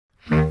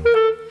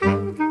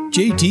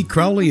JT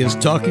Crowley is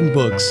talking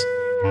books.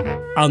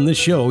 On the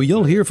show,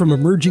 you'll hear from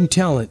emerging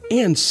talent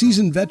and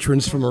seasoned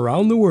veterans from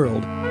around the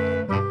world.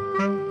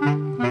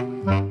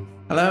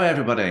 Hello,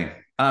 everybody.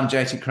 I'm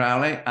JT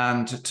Crowley,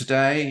 and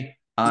today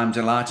I'm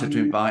delighted to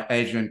invite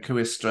Adrian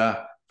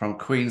Kooistra from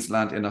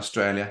Queensland in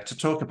Australia to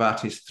talk about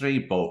his 3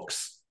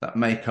 books that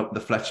make up the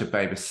Fletcher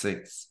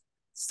Babysits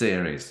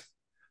series.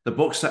 The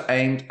books are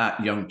aimed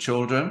at young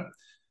children.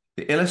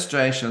 The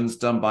illustrations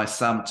done by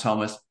Sam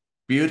Thomas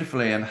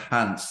beautifully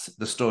enhance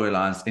the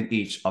storylines in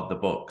each of the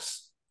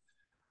books.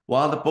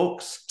 While the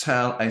books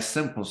tell a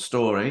simple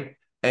story,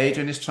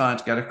 Adrian is trying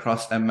to get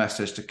across a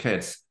message to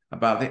kids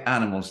about the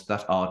animals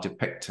that are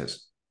depicted.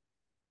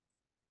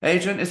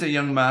 Adrian is a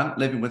young man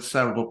living with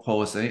cerebral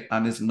palsy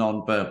and is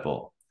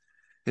non-verbal.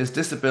 His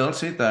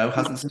disability, though,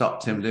 hasn't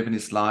stopped him living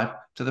his life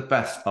to the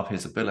best of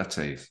his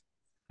abilities,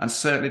 and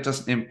certainly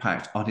doesn't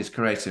impact on his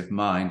creative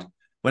mind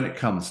when it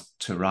comes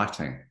to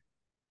writing.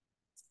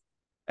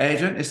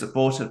 Adrian is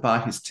supported by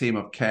his team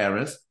of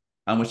carers,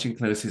 and which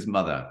includes his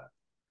mother.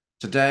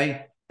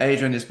 Today,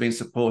 Adrian is being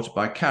supported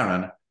by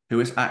Karen, who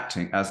is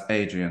acting as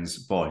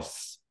Adrian's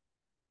voice.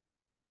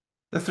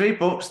 The 3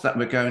 books that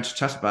we're going to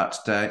chat about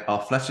today are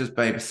Fletcher's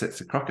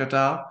Babysits a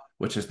Crocodile,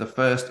 which is the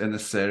first in the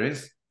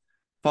series,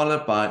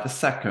 followed by the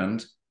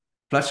second,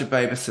 Fletcher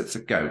Babysits a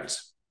Goat,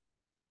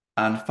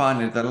 and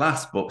finally the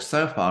last book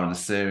so far in the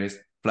series,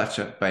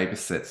 Fletcher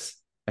Babysits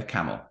a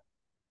Camel.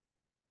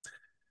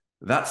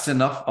 That's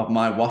enough of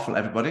my waffle,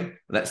 everybody.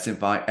 Let's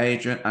invite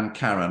Adrian and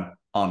Karen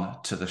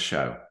on to the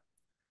show.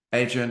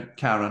 Adrian,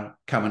 Karen,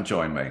 come and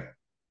join me.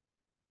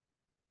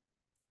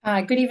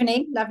 Good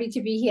evening. Lovely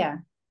to be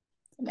here.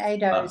 And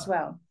Ado as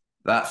well.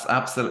 That's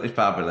absolutely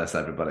fabulous,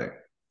 everybody.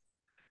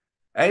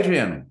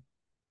 Adrian,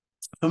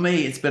 for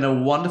me, it's been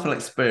a wonderful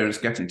experience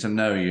getting to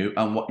know you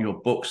and what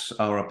your books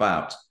are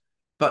about.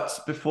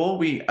 But before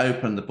we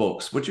open the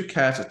books, would you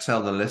care to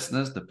tell the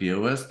listeners, the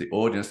viewers, the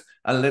audience,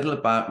 a little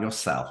about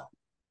yourself?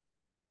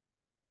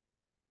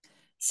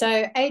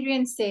 So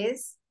Adrian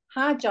says,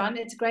 "Hi, John.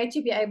 It's great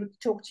to be able to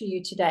talk to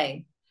you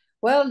today.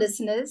 Well,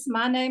 listeners,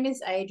 my name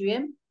is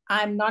Adrian.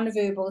 I'm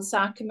nonverbal, so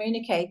I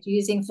communicate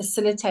using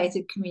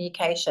facilitated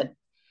communication.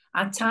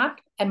 I type,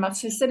 and my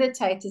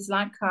facilitators,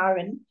 like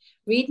Karen,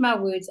 read my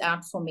words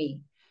out for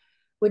me.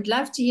 Would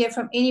love to hear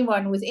from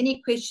anyone with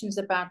any questions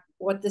about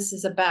what this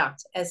is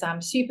about, as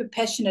I'm super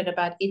passionate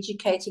about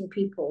educating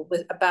people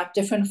about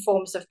different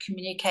forms of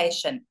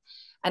communication.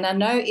 And I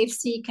know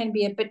FC can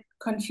be a bit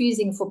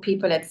confusing for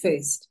people at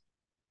first.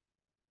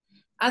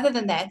 Other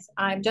than that,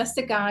 I'm just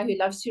a guy who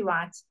loves to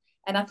write,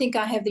 and I think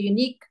I have the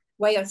unique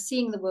way of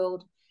seeing the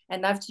world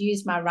and love to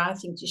use my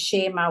writing to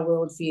share my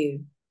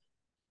worldview."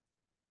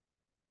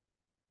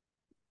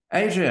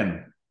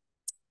 Adrian,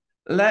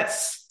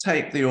 let's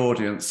take the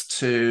audience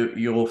to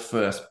your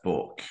first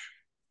book,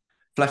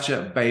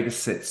 Fletcher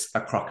Babysits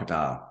a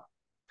Crocodile.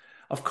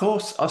 Of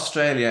course,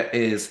 Australia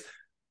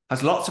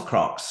has lots of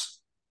crocs.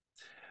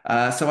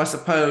 So I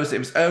suppose it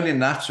was only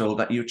natural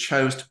that you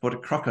chose to put a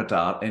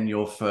crocodile in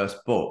your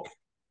first book.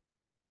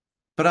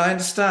 But I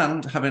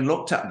understand, having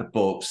looked at the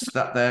books,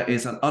 that there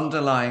is an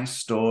underlying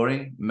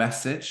story,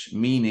 message,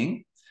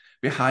 meaning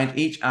behind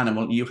each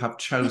animal you have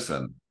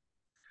chosen.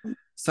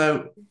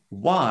 So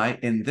why,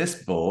 in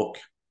this book,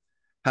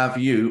 have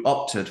you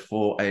opted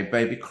for a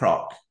baby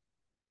croc?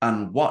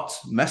 And what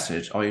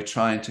message are you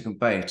trying to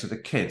convey to the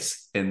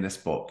kids in this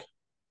book?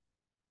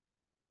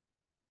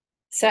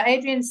 So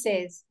Adrian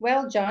says,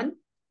 "Well, John,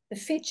 the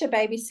Fletcher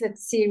Babysits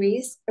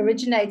series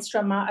originates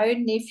from my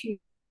own nephew,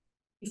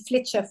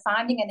 Fletcher,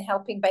 finding and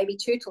helping baby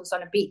turtles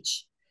on a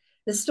beach.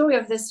 The story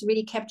of this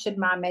really captured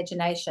my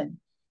imagination,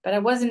 but I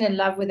wasn't in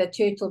love with a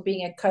turtle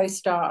being a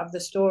co-star of the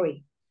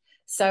story.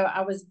 So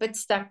I was a bit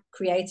stuck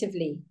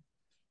creatively.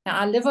 Now,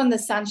 I live on the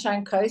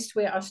Sunshine Coast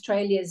where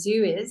Australia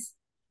Zoo is,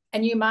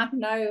 and you might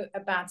know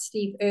about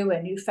Steve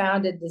Irwin, who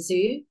founded the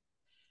zoo.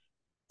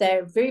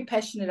 They're very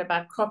passionate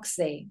about crocs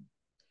there.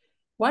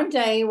 One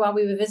day while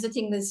we were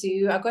visiting the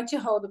zoo, I got to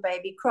hold a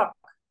baby croc,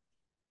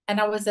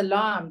 and I was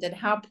alarmed at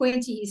how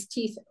pointy his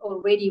teeth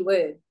already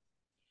were.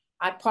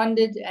 I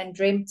pondered and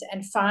dreamt,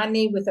 and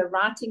finally, with a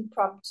writing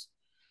prompt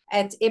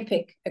at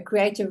EPIC, a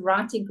creative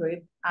writing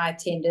group I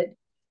attended,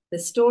 the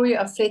story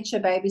of Fletcher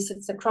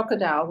Babysits a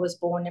Crocodile was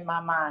born in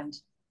my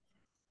mind.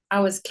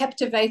 I was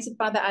captivated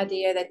by the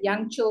idea that a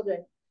young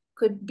child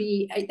could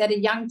be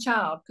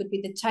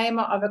the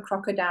tamer of a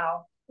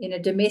crocodile in a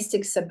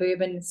domestic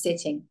suburban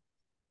setting."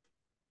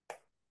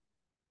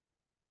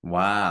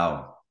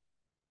 Wow,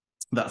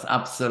 that's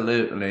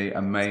absolutely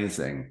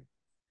amazing.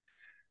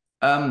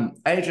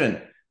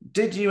 Adrian,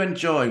 did you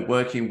enjoy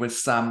working with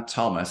Sam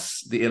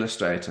Thomas, the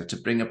illustrator, to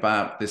bring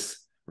about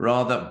this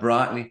rather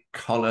brightly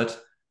coloured,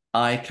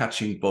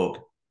 eye-catching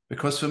book?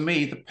 Because for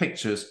me, the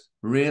pictures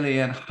really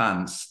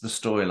enhance the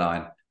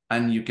storyline,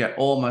 and you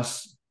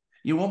almost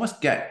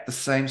get the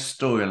same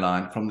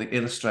storyline from the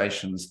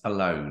illustrations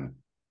alone.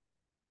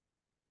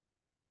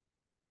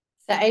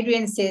 So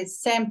Adrian says,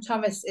 "Sam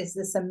Thomas is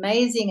this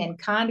amazing and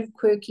kind of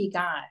quirky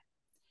guy.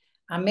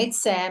 I met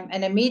Sam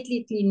and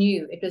immediately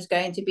knew it was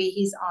going to be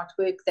his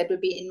artwork that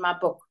would be in my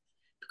book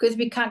because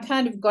we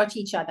kind of got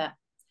each other.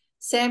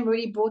 Sam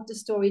really brought the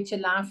story to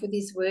life with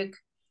his work,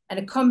 and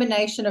a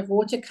combination of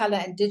watercolor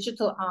and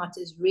digital art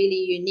is really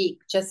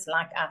unique, just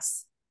like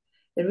us.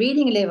 The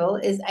reading level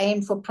is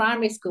aimed for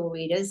primary school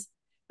readers,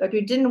 but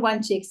we didn't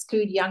want to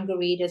exclude younger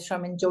readers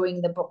from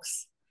enjoying the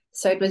books.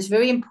 So it was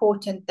very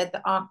important that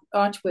the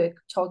artwork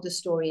told the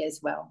story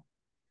as well.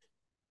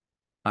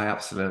 I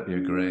absolutely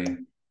agree.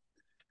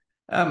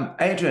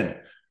 Adrian,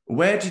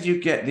 where did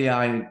you get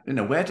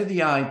where did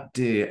the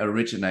idea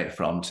originate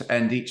from to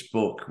end each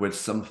book with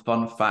some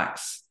fun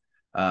facts,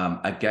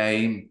 a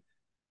game,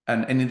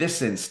 and in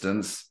this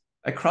instance,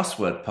 a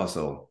crossword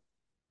puzzle?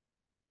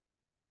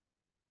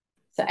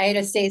 So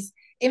Ada says,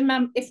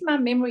 if my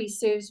memory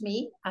serves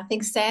me, I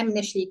think Sam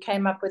initially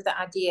came up with the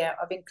idea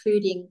of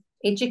including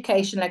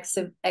educational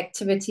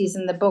activities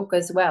in the book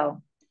as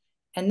well.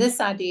 And this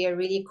idea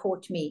really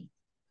caught me.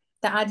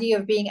 The idea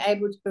of being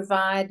able to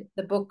provide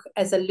the book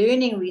as a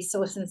learning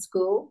resource in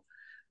school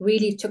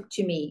really took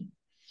to me.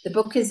 The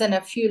book is in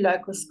a few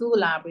local school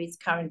libraries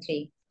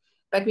currently,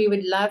 but we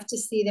would love to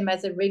see them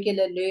as a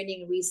regular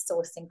learning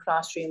resource in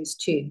classrooms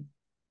too.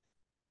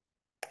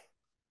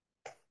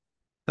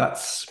 I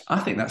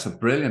think that's a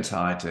brilliant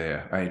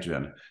idea,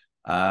 Adrian.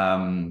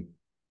 And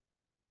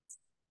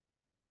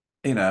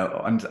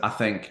I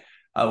think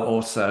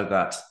also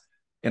that,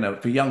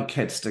 for young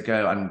kids to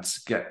go and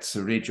get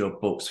to read your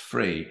books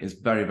free is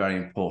very, very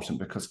important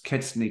because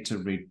kids need to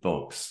read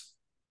books.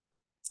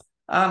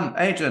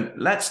 Adrian,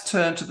 let's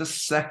turn to the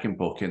second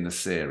book in the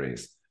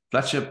series,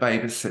 Fletcher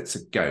Babysits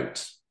a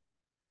Goat.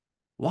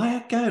 Why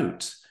a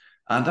goat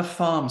and a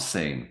farm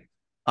scene?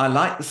 I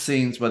like the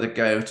scenes where the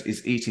goat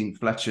is eating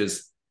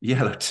Fletcher's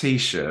yellow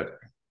t-shirt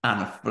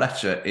and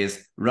Fletcher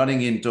is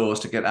running indoors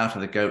to get out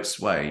of the goat's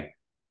way.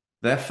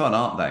 They're fun,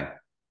 aren't they?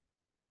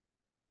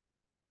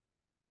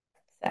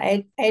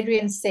 So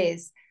Adrian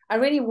says, I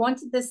really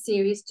wanted this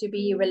series to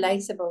be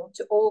relatable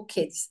to all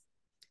kids.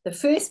 The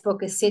first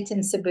book is set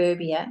in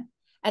suburbia,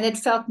 and it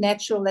felt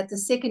natural that the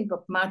second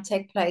book might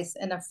take place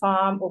in a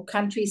farm or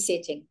country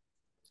setting.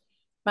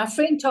 My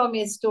friend told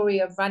me a story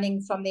of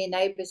running from their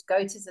neighbor's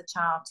goat as a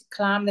child to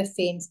climb the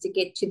fence to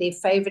get to their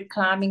favorite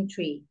climbing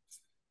tree.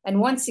 And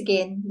once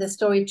again, the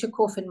story took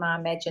off in my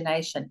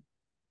imagination.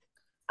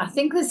 I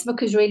think this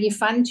book is really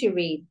fun to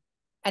read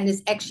and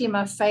is actually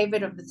my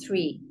favorite of the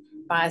three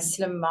by a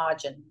slim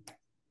margin.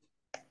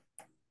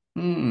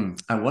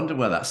 I wonder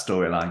where that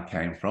storyline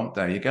came from.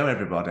 There you go,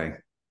 everybody.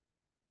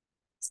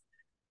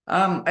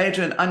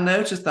 Adrian, I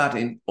noticed that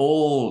in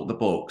all the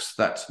books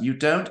that you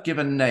don't give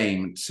a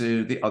name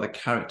to the other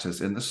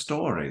characters in the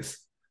stories,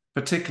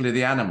 particularly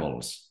the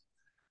animals.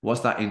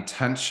 Was that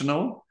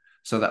intentional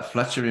so that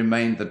Fletcher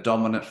remained the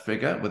dominant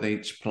figure with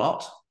each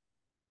plot?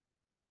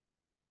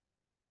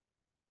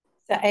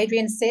 So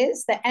Adrian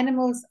says the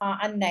animals are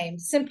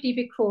unnamed simply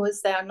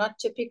because they are not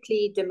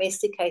typically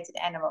domesticated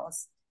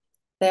animals.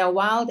 They are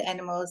wild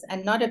animals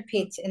and not a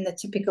pet in the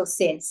typical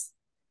sense.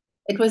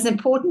 It was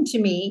important to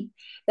me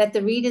that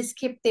the readers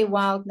kept their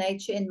wild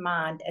nature in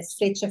mind as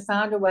Fletcher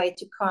found a way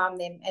to calm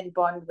them and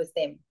bond with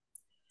them.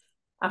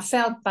 I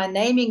felt by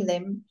naming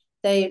them,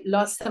 they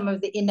lost some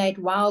of the innate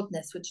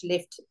wildness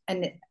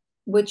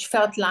which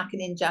felt like an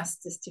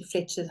injustice to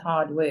Fletcher's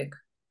hard work.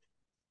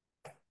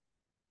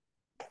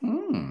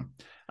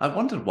 I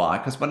wondered why,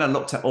 because when I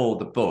looked at all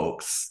the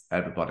books,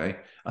 everybody,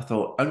 I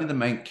thought only the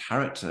main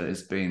character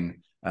is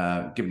being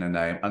given a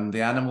name, and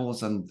the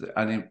animals and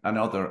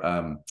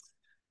other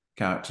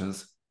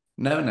characters,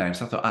 no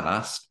names. I thought I'd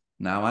ask.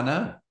 Now I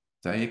know.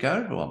 There you go,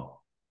 everyone.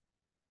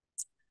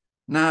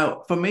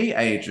 Now, for me,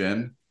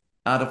 Adrian,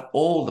 out of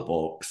all the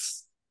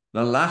books,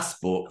 the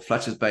last book,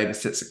 Fletcher's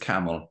Babysits a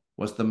Camel,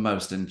 was the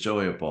most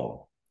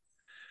enjoyable.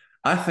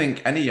 I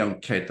think any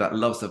young kid that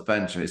loves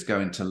adventure is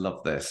going to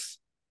love this.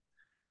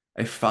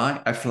 A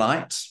flight,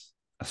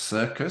 a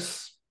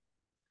circus.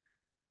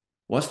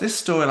 Was this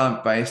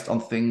storyline based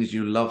on things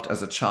you loved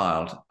as a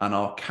child, and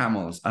are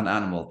camels an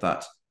animal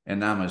that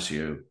enamors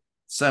you?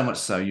 So much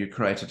so you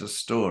created a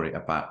story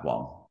about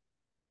one.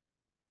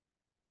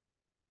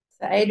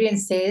 So Adrian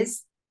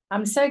says,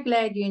 I'm so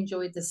glad you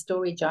enjoyed the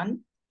story,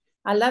 John.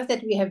 I love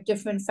that we have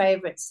different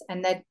favorites,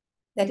 and that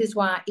is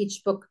why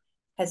each book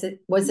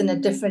was in a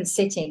different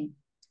setting.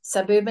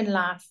 Suburban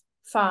life,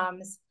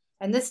 farms,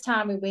 and this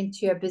time we went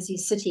to a busy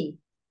city.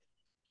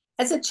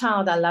 As a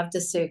child, I loved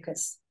a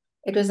circus.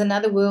 It was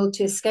another world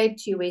to escape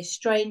to where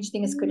strange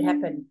things could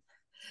happen.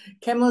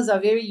 Camels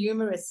are very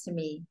humorous to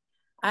me.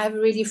 I have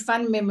a really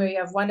fun memory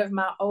of one of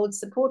my old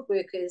support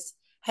workers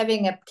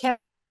having a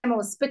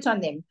camel spit on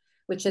them,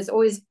 which has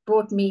always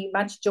brought me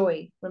much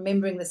joy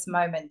remembering this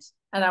moment.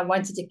 And I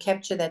wanted to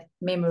capture that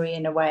memory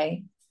in a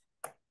way.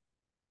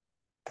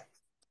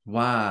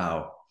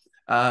 Wow.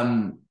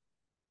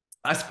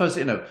 I suppose,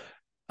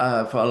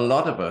 for a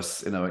lot of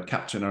us,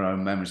 capturing our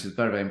own memories is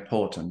very, very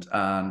important.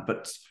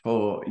 But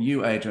for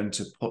you, Adrian,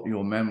 to put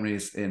your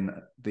memories in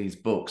these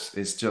books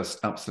is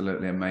just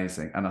absolutely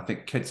amazing. And I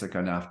think kids are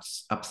going to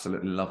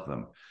absolutely love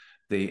them.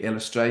 The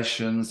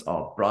illustrations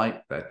are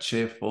bright, they're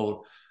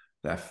cheerful,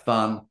 they're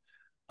fun,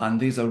 and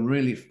these are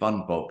really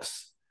fun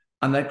books.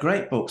 And they're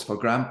great books for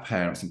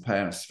grandparents and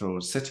parents who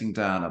are sitting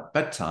down at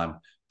bedtime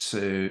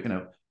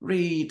to,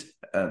 read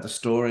the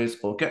stories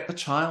or get the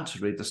child to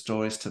read the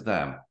stories to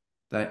them.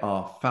 They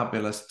are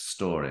fabulous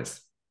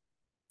stories.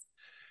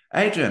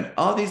 Adrian,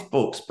 are these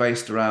books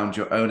based around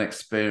your own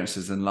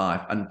experiences in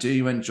life, and do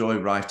you enjoy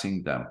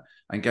writing them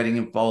and getting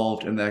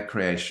involved in their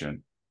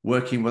creation,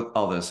 working with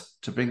others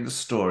to bring the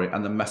story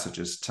and the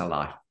messages to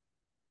life?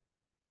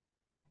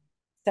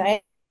 So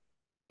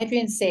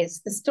Adrian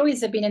says, the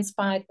stories have been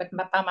inspired by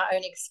my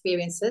own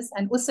experiences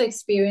and also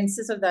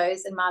experiences of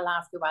those in my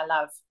life who I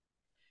love.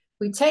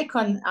 We take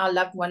on our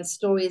loved ones'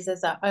 stories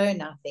as our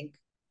own, I think.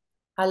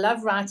 I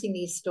love writing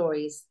these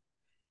stories.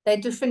 They're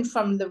different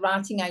from the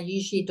writing I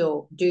usually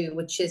do,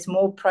 which is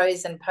more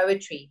prose and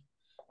poetry.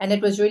 And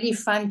it was really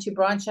fun to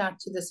branch out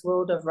to this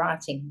world of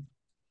writing.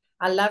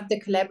 I love the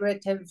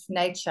collaborative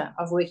nature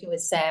of working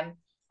with Sam,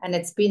 and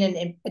it's been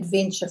an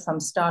adventure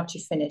from start to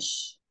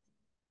finish.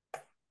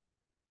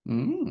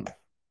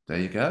 There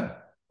you go.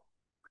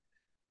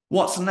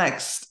 What's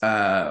next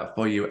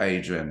for you,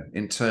 Adrian,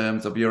 in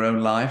terms of your own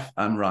life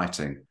and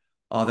writing?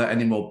 Are there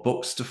any more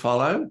books to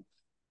follow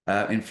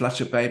in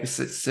Fletcher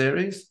Babysits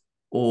series?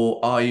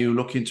 Or are you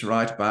looking to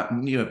write about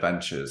new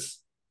adventures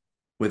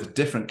with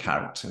different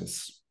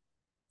characters?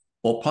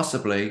 Or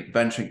possibly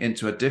venturing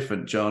into a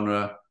different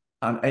genre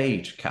and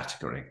age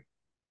category?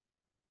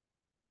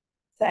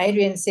 So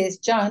Adrian says,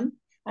 John,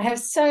 I have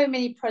so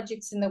many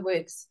projects in the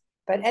works,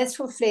 but as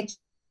for Fletcher,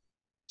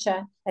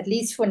 at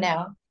least for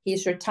now,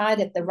 he's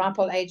retired at the ripe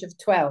old age of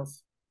 12.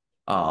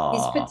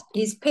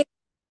 His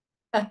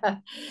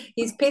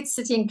pet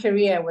sitting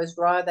career was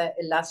rather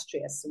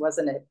illustrious,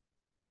 wasn't it?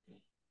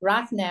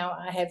 Right now,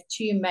 I have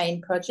two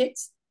main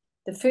projects.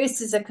 The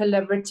first is a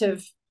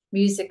collaborative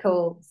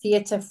musical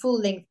theatre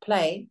full-length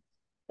play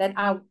that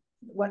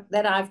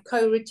I've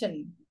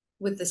co-written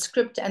with the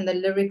script and the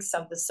lyrics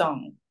of the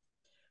song.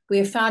 We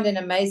have found an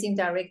amazing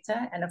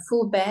director and a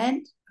full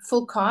band,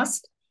 full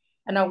cast,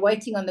 and are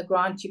waiting on the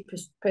grant to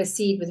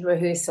proceed with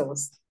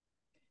rehearsals.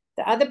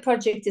 The other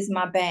project is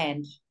my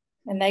band,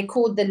 and they're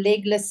called the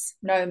Legless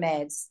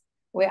Nomads,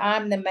 where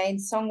I'm the main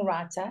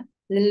songwriter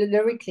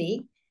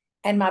lyrically,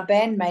 and my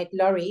bandmate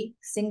Laurie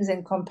sings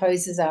and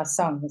composes our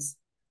songs.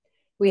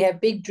 We have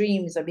big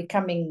dreams of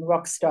becoming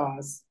rock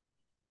stars.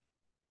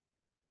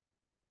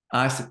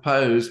 I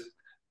suppose,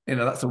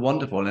 that's a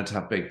wonderful thing to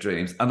have big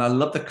dreams. And I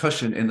love the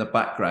cushion in the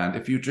background.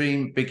 If you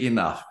dream big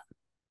enough,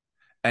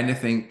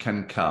 anything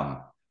can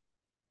come.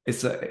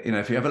 It's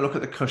if you ever look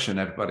at the cushion,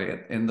 everybody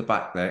in the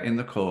back there, in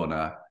the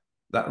corner,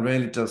 that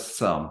really does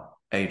sum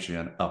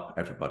Adrian up,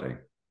 everybody.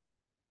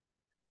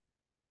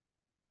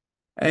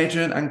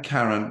 Adrian and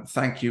Karen,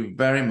 thank you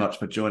very much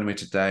for joining me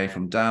today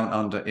from down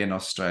under in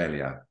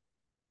Australia.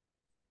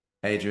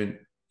 Adrian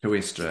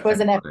Kooistra. It was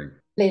a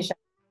pleasure.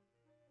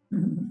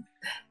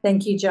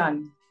 Thank you,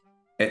 John.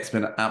 It's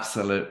been an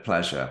absolute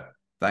pleasure.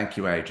 Thank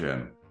you,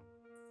 Adrian.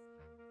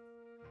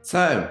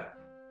 So,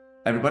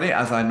 everybody,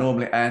 as I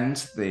normally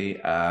end the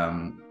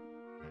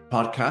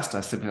podcast,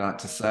 I simply like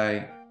to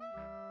say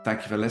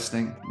thank you for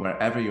listening.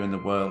 Wherever you're in the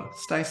world,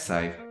 stay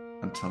safe.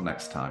 Until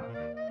next time.